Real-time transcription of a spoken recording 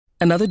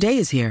Another day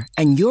is here,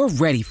 and you're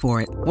ready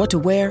for it. What to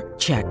wear?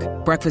 Check.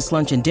 Breakfast,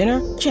 lunch, and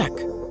dinner? Check.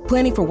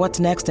 Planning for what's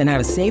next and how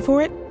to save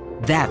for it?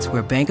 That's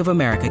where Bank of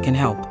America can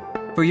help.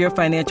 For your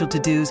financial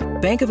to-dos,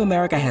 Bank of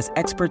America has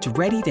experts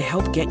ready to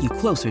help get you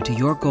closer to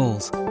your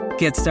goals.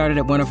 Get started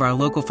at one of our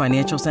local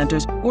financial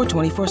centers or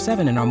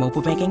 24/7 in our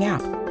mobile banking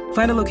app.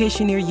 Find a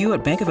location near you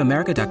at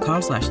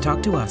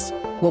bankofamerica.com/talktous.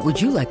 What would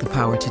you like the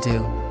power to do?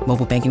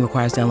 Mobile banking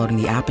requires downloading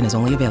the app and is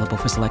only available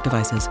for select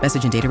devices.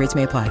 Message and data rates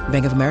may apply.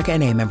 Bank of America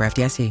N.A., member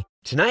FDIC.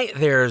 Tonight,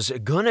 there's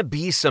gonna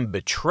be some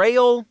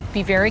betrayal.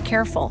 Be very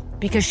careful,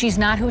 because she's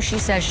not who she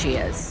says she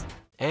is.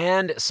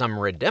 And some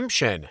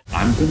redemption.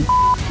 I'm gonna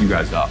you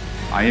guys up.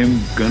 I am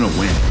gonna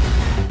win.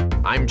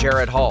 I'm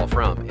Jared Hall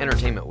from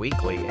Entertainment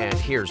Weekly, and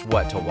here's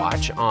what to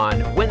watch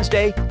on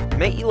Wednesday,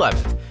 May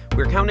 11th.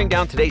 We're counting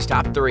down today's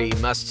top 3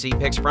 must-see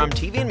picks from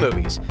TV and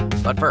movies.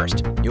 But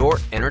first, your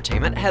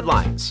entertainment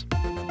headlines.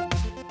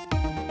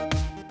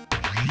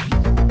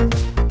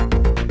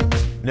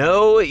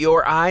 No,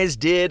 your eyes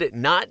did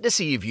not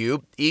deceive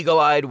you.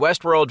 Eagle-eyed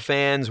Westworld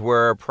fans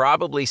were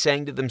probably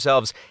saying to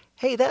themselves,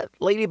 hey, that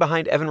lady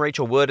behind Evan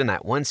Rachel Wood in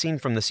that one scene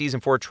from the Season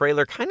 4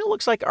 trailer kind of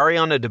looks like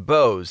Ariana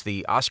DeBose,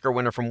 the Oscar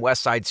winner from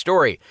West Side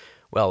Story.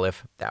 Well,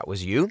 if that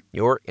was you,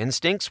 your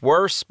instincts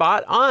were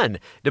spot on.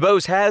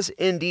 DeBose has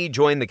indeed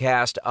joined the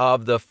cast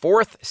of the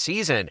 4th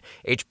season.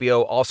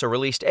 HBO also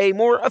released a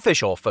more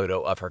official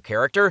photo of her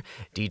character,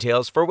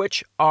 details for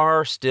which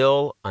are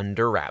still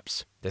under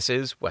wraps. This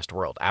is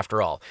Westworld,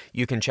 after all.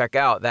 You can check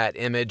out that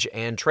image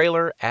and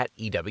trailer at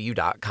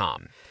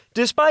EW.com.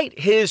 Despite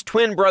his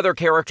twin brother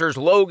characters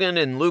Logan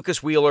and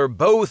Lucas Wheeler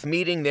both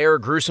meeting their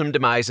gruesome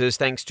demises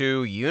thanks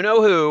to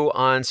you-know-who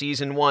on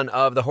Season 1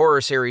 of the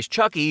horror series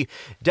Chucky,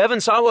 Devon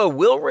Sawa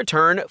will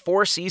return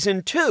for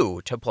Season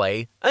 2 to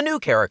play a new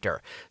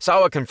character.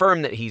 Sawa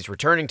confirmed that he's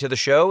returning to the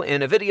show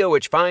in a video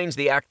which finds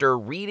the actor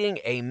reading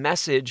a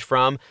message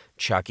from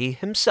Chucky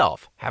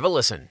himself. Have a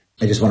listen.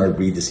 I just want to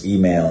read this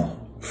email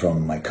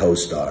from my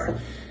co-star,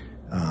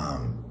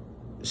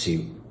 so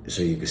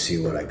you can see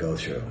what I go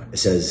through. It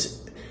says,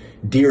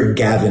 Dear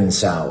Gavin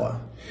Sawa,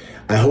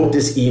 I hope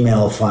this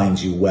email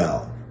finds you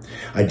well.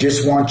 I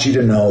just want you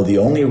to know the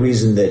only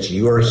reason that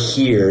you are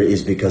here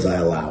is because I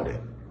allowed it.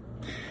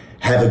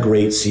 Have a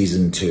great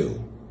Season 2.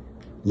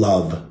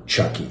 Love,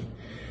 Chucky.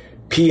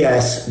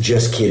 P.S.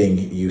 Just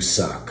kidding, you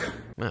suck.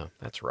 Oh,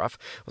 that's rough.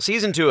 Well,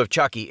 Season 2 of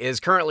Chucky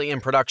is currently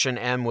in production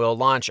and will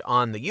launch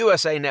on the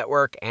USA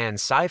Network and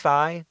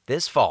Sci-Fi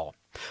this fall.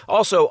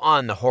 Also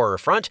on the horror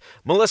front,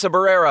 Melissa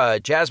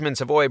Barrera, Jasmine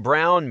Savoy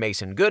Brown,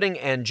 Mason Gooding,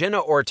 and Jenna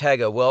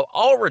Ortega will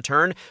all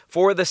return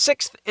for the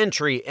 6th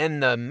entry in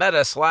the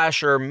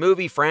meta-slasher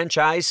movie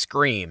franchise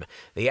Scream.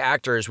 The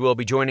actors will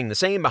be joining the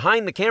same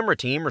behind-the-camera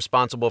team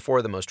responsible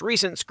for the most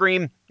recent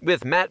Scream,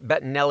 with Matt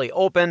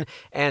Bettinelli-Olpin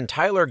and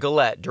Tyler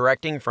Gillette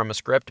directing from a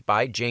script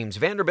by James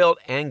Vanderbilt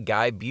and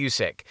Guy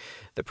Busick.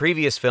 The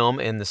previous film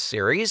in the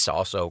series,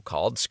 also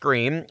called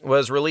Scream,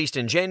 was released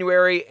in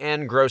January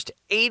and grossed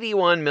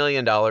 $81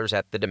 million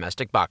at the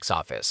domestic box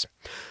office.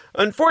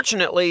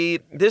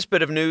 Unfortunately, this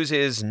bit of news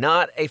is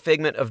not a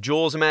figment of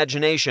Jules'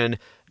 imagination.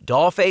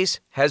 Dollface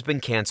has been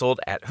canceled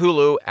at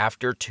Hulu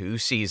after 2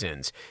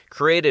 seasons.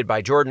 Created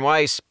by Jordan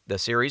Weiss, the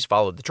series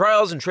followed the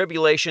trials and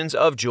tribulations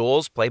of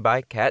Jules, played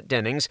by Kat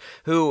Dennings,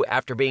 who,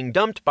 after being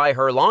dumped by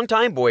her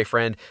longtime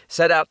boyfriend,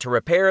 set out to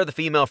repair the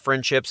female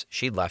friendships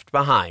she'd left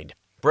behind.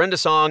 Brenda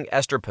Song,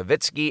 Esther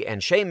Pavitsky,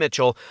 and Shay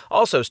Mitchell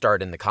also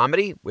starred in the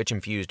comedy, which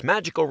infused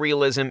magical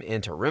realism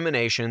into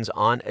ruminations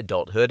on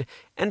adulthood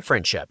and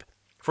friendship.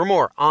 For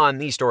more on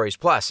these stories,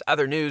 plus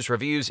other news,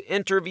 reviews,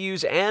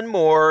 interviews, and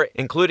more,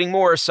 including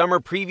more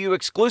summer preview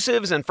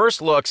exclusives and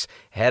first looks,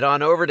 head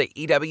on over to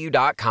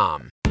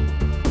EW.com.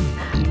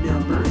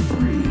 Number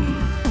 3.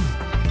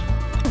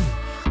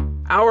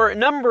 Our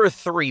number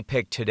 3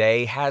 pick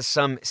today has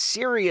some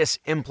serious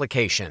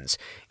implications.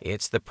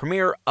 It's the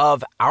premiere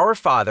of Our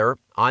Father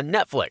on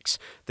Netflix.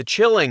 The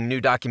chilling new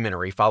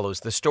documentary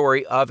follows the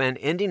story of an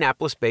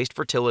Indianapolis-based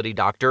fertility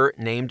doctor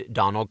named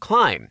Donald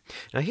Klein.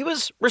 Now, he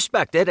was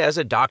respected as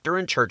a doctor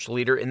and church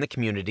leader in the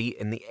community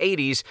in the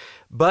 80s,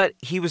 but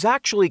he was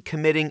actually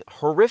committing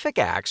horrific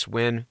acts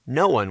when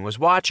no one was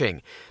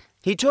watching.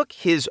 He took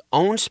his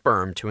own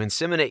sperm to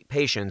inseminate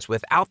patients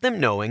without them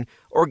knowing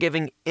or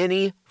giving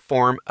any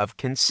form of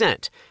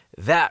consent.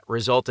 That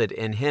resulted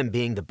in him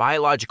being the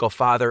biological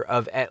father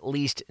of at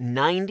least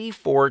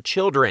 94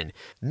 children,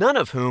 none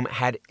of whom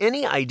had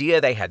any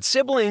idea they had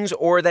siblings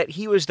or that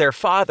he was their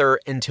father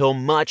until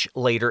much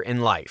later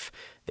in life.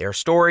 Their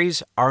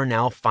stories are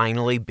now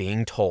finally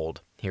being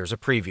told. Here's a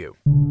preview.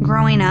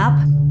 Growing up,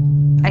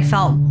 I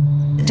felt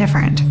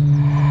different.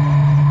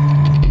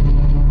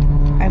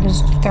 I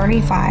was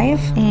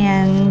 35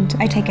 and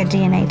I take a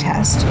DNA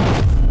test.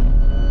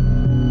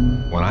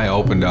 When I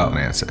opened up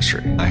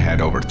Ancestry, I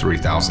had over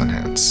 3,000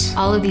 hits.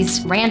 All of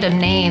these random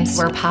names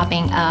were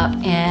popping up,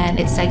 and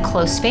it said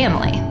close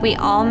family. We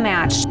all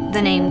matched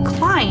the name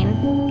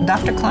Klein.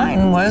 Dr.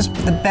 Klein was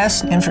the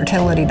best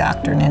infertility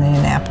doctor in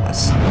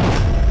Indianapolis.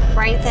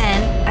 Right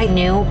then, I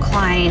knew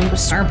Klein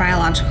was our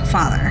biological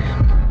father.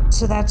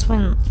 So that's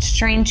when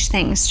strange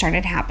things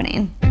started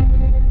happening.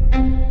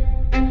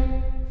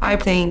 I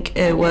think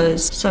it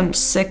was some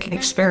sick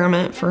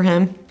experiment for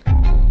him.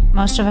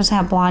 Most of us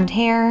have blonde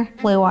hair,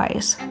 blue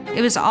eyes.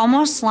 It was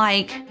almost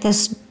like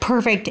this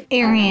perfect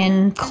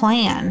Aryan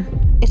clan.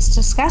 It's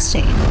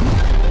disgusting.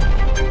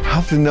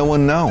 How did no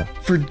one know?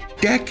 For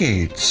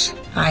decades.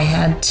 I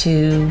had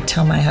to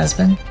tell my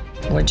husband,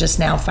 we're just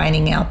now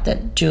finding out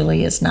that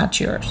Julie is not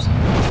yours.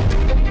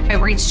 I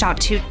reached out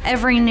to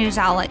every news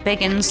outlet,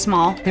 big and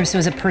small. This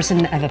was a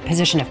person of a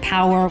position of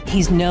power.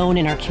 He's known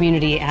in our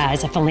community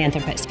as a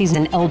philanthropist. He's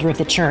an elder of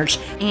the church.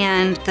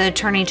 And the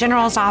Attorney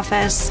General's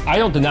office. I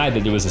don't deny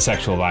that it was a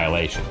sexual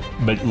violation,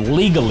 but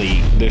legally,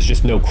 there's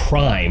just no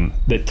crime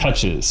that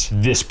touches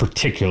this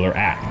particular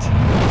act.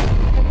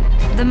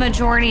 The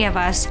majority of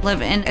us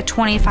live in a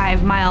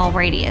 25-mile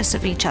radius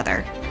of each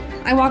other.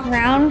 I walk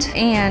around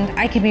and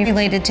I can be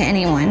related to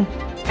anyone.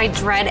 I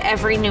dread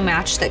every new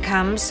match that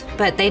comes,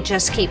 but they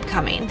just keep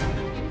coming.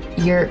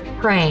 You're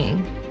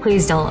praying.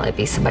 Please don't let it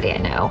be somebody I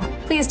know.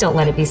 Please don't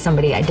let it be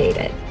somebody I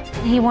dated.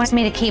 He wants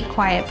me to keep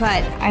quiet,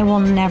 but I will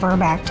never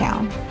back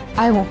down.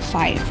 I will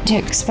fight to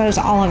expose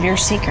all of your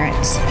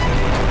secrets.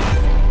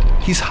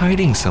 He's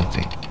hiding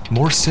something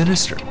more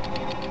sinister.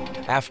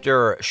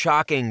 After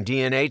shocking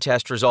DNA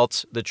test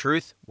results, the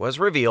truth was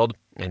revealed,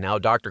 and now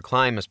Dr.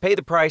 Klein must pay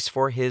the price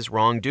for his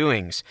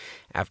wrongdoings.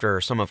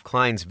 After some of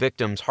Klein's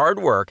victims' hard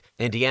work,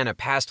 Indiana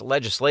passed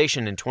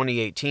legislation in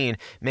 2018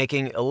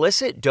 making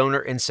illicit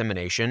donor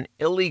insemination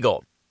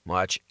illegal.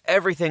 Watch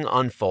everything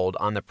unfold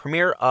on the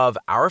premiere of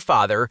Our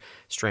Father,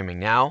 streaming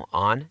now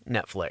on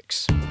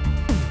Netflix.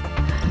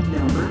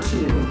 Number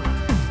 2.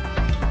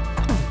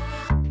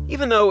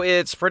 Even though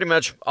it's pretty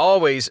much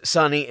always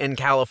sunny in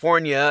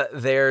California,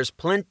 there's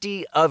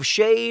plenty of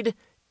shade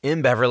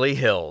in Beverly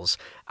Hills.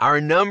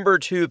 Our number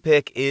 2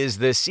 pick is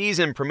the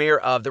season premiere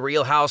of The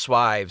Real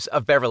Housewives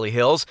of Beverly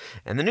Hills,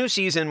 and the new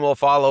season will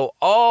follow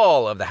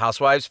all of the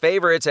housewives'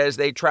 favorites as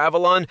they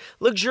travel on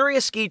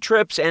luxurious ski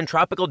trips and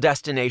tropical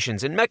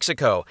destinations in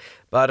Mexico.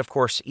 But of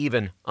course,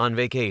 even on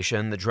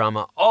vacation, the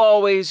drama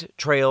always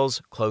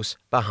trails close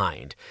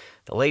behind.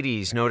 The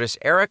ladies notice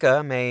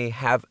Erica may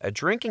have a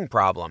drinking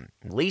problem.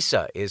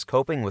 Lisa is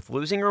coping with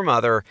losing her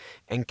mother,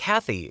 and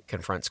Kathy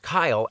confronts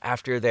Kyle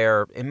after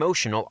their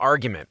emotional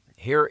argument.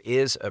 Here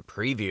is a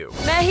preview.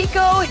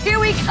 Mexico, here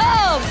we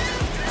come!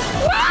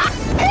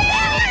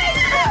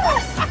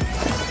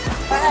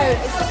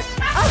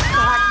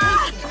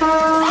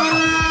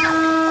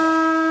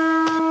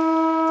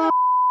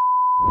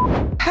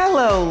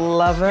 Hello,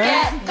 lover.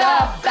 Get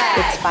the bag!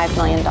 It's $5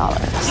 million.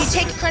 You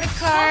take credit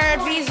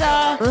card, Visa.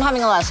 I'm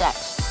having a lot of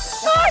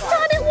sex. Oh, I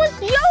thought it was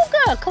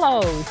yoga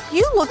clothes.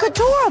 You look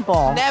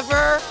adorable.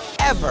 Never,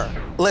 ever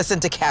listen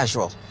to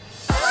casual.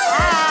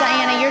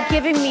 Diana, you're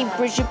giving me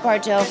Brigitte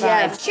Bardot vibes.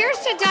 Yes. Cheers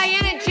to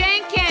Diana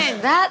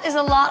Jenkins. That is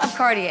a lot of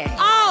Cartier.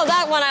 Oh,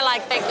 that one I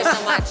like. Thank you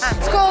so much.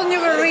 It's called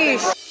Numéro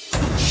Riche.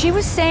 She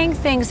was saying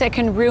things that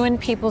can ruin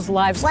people's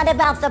lives. What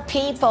about the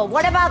people?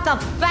 What about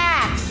the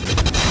facts?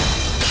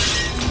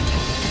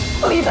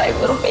 Please, I have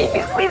little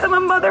babies. Please, I'm a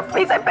mother.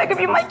 Please, I beg of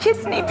you. My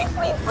kids need me.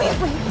 Please, please,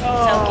 please.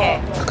 It's okay.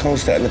 I can't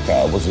stand the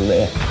crowd wasn't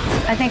there.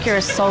 I think you're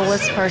a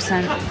soulless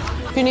person.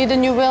 You need a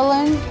new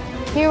villain?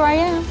 Here I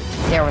am.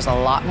 There was a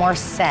lot more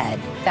said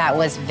that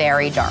was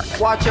very dark.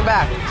 Watch your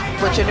back.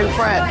 With your new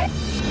friend.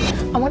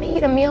 I want to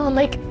eat a meal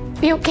and,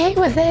 be okay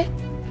with it.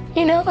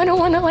 You know, I don't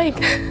want to,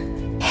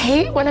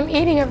 hate what I'm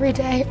eating every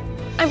day.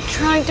 I'm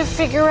trying to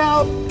figure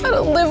out how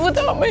to live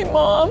without my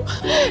mom.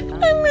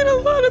 I'm in a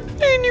lot of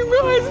pain, you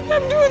guys.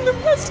 I'm doing the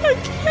best I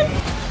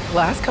can.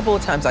 Last couple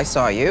of times I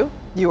saw you,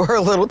 you were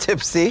a little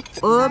tipsy.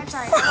 Oops.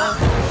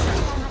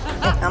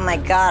 Oh my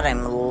God,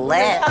 I'm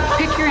lit.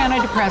 Pick your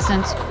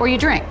antidepressants or you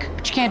drink,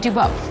 but you can't do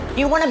both.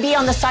 You want to be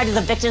on the side of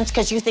the victims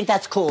because you think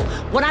that's cool.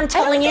 What I'm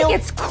telling you,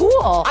 it's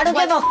cool. I don't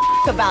give a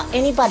about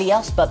anybody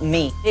else but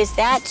me. Is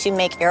that to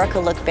make Erica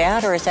look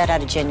bad, or is that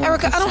out of genuine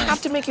Erica, concern? I don't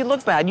have to make you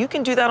look bad. You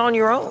can do that on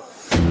your own.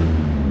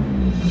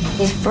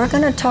 If we're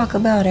gonna talk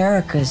about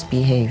Erica's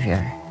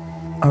behavior,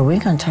 are we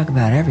gonna talk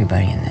about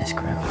everybody in this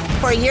group?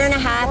 For a year and a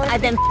half,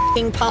 I've been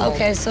pummeled.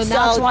 Okay, so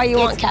that's why you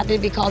want Kathy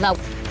to be called out.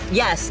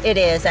 Yes, it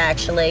is,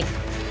 actually.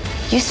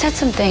 You said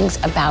some things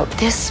about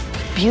this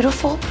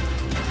beautiful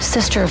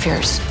sister of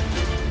yours.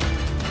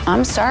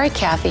 I'm sorry,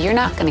 Kathy, you're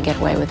not gonna get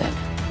away with it.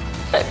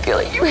 I feel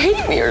like you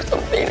hate me or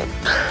something.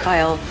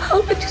 Kyle.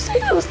 How could you say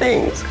those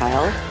things?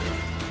 Kyle?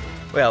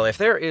 Well, if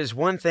there is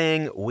one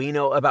thing we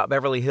know about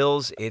Beverly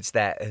Hills, it's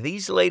that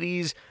these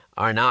ladies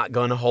are not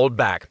going to hold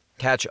back.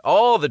 Catch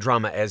all the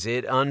drama as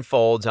it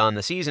unfolds on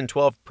the season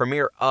 12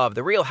 premiere of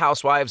The Real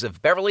Housewives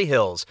of Beverly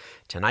Hills,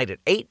 tonight at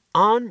 8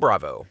 on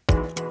Bravo.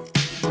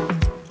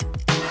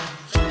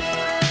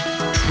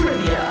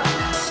 Trivia.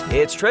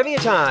 It's trivia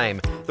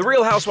time. The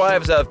Real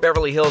Housewives of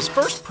Beverly Hills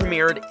first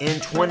premiered in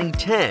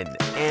 2010,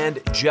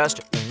 and just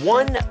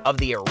one of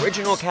the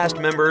original cast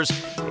members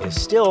is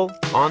still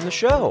on the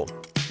show.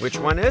 Which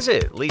one is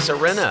it? Lisa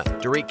Rinna,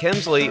 Dorit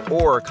Kemsley,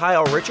 or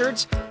Kyle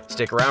Richards?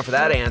 Stick around for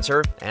that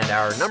answer and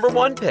our number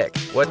 1 pick.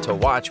 What to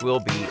watch will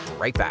be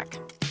right back.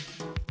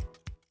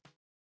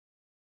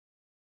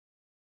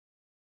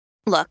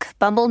 Look,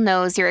 Bumble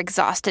knows you're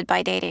exhausted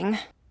by dating.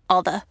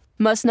 All the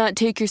must not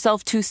take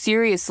yourself too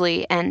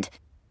seriously and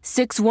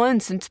 6'1"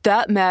 since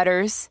that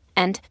matters.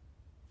 And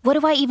what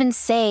do I even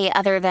say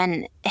other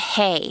than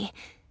hey?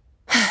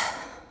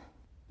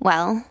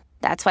 Well,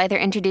 that's why they're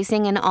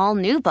introducing an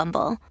all-new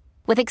Bumble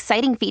with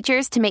exciting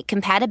features to make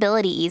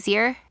compatibility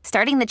easier,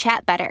 starting the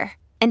chat better,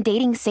 and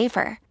dating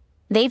safer.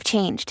 They've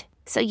changed,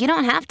 so you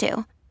don't have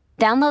to.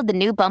 Download the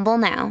new Bumble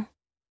now.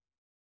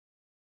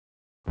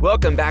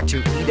 Welcome back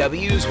to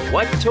EW's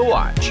What to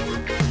Watch.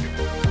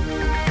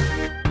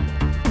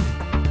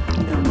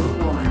 Number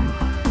 1.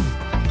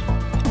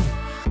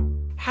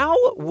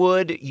 How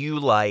would you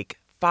like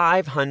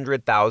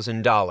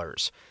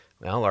 $500,000?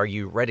 Well, are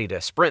you ready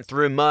to sprint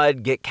through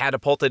mud, get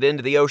catapulted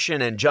into the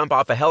ocean, and jump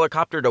off a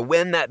helicopter to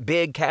win that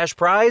big cash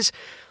prize?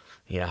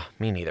 Yeah,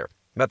 me neither.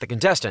 But the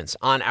contestants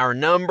on our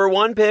number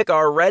 1 pick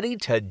are ready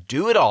to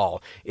do it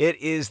all. It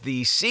is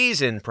the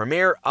season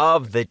premiere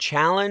of The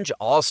Challenge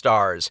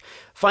All-Stars.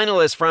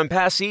 Finalists from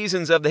past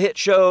seasons of the hit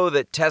show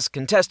that test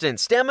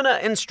contestants' stamina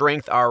and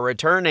strength are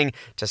returning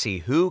to see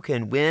who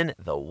can win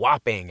the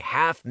whopping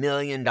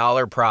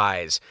 $500,000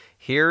 prize.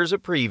 Here's a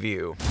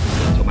preview.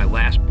 Until my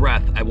last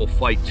breath, I will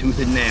fight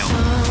tooth and nail.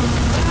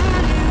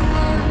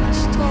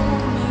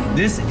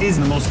 This is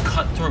the most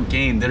cutthroat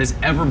game that has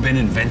ever been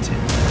invented.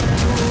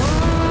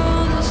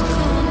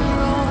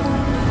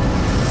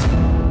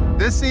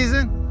 This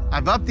season,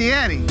 I've upped the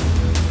ante,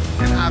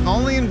 and I've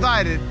only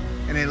invited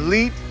an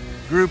elite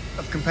group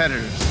of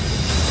competitors.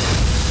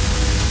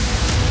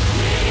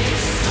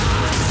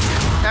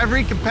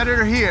 Every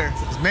competitor here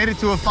has made it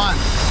to a final.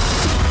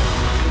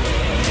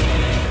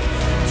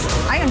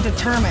 I am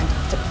determined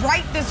to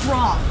right this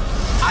wrong.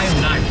 I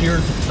am not here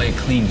to play a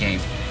clean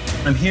game.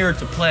 I'm here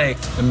to play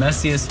the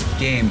messiest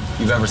game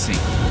you've ever seen.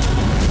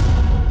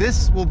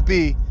 This will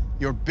be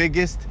your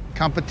biggest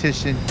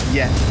competition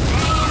yet.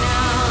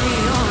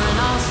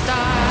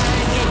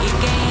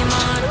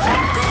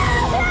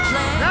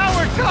 Now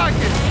we're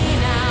talking!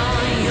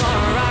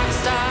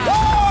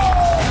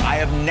 I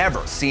have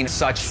never seen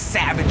such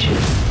savages.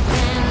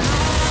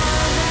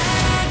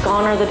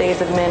 Gone are the days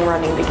of men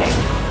running the game.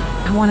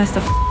 I want us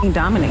to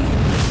dominate.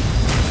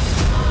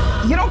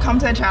 You don't come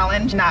to a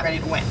challenge not ready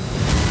to win.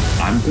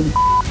 I'm gonna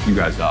you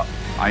guys up.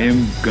 I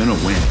am gonna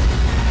win.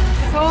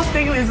 This whole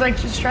thing is like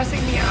just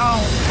stressing me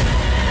out.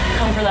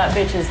 Come for that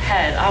bitch's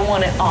head. I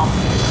want it all.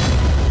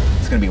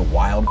 It's gonna be a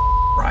wild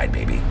ride,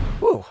 baby.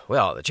 Whew.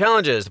 Well, the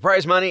challenges, the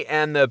prize money,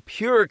 and the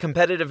pure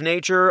competitive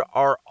nature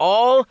are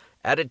all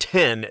at a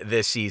 10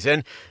 this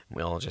season.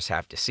 We'll just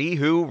have to see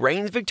who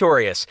reigns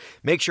victorious.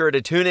 Make sure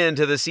to tune in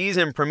to the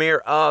season premiere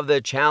of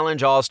The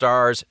Challenge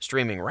All-Stars,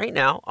 streaming right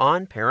now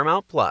on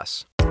Paramount+.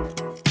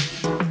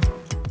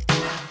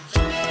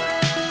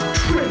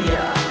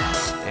 Trivia.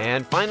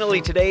 And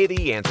finally today,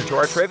 the answer to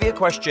our trivia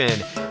question.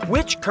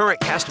 Which current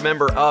cast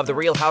member of The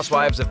Real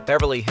Housewives of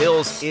Beverly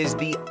Hills is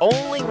the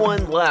only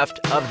one left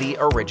of the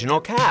original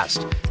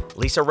cast?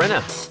 Lisa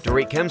Rinna,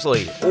 Dorit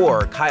Kemsley,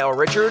 or Kyle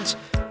Richards?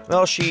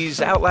 Well,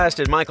 she's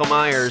outlasted Michael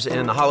Myers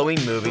in the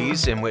Halloween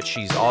movies, in which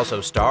she's also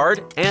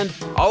starred, and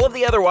all of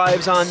the other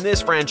wives on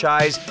this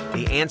franchise.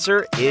 The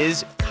answer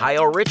is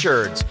Kyle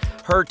Richards.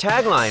 Her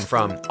tagline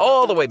from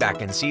all the way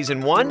back in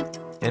season 1,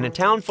 "In a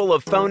town full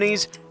of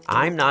phonies,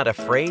 I'm not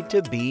afraid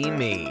to be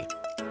me."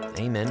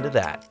 Amen to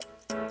that.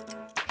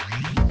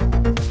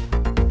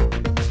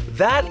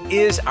 That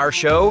is our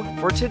show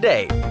for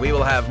today. We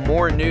will have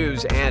more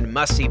news and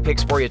must-see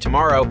picks for you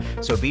tomorrow,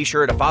 so be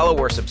sure to follow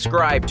or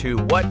subscribe to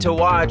What to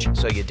Watch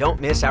so you don't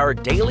miss our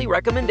daily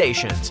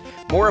recommendations,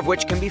 more of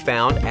which can be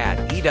found at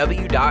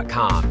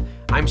EW.com.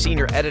 I'm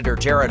Senior Editor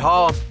Jared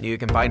Hall. You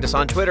can find us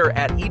on Twitter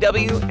at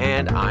EW,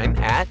 and I'm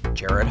at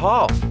Jared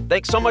Hall.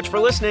 Thanks so much for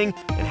listening,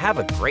 and have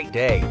a great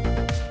day.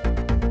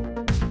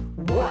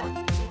 What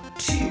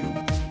to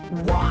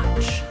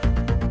Watch.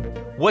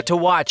 What to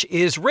Watch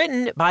is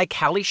written by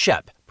Callie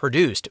Shep,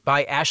 produced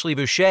by Ashley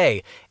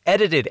Boucher,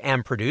 edited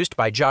and produced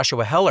by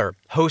Joshua Heller,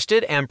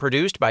 hosted and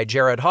produced by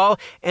Jared Hall,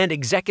 and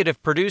executive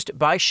produced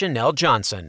by Chanel Johnson.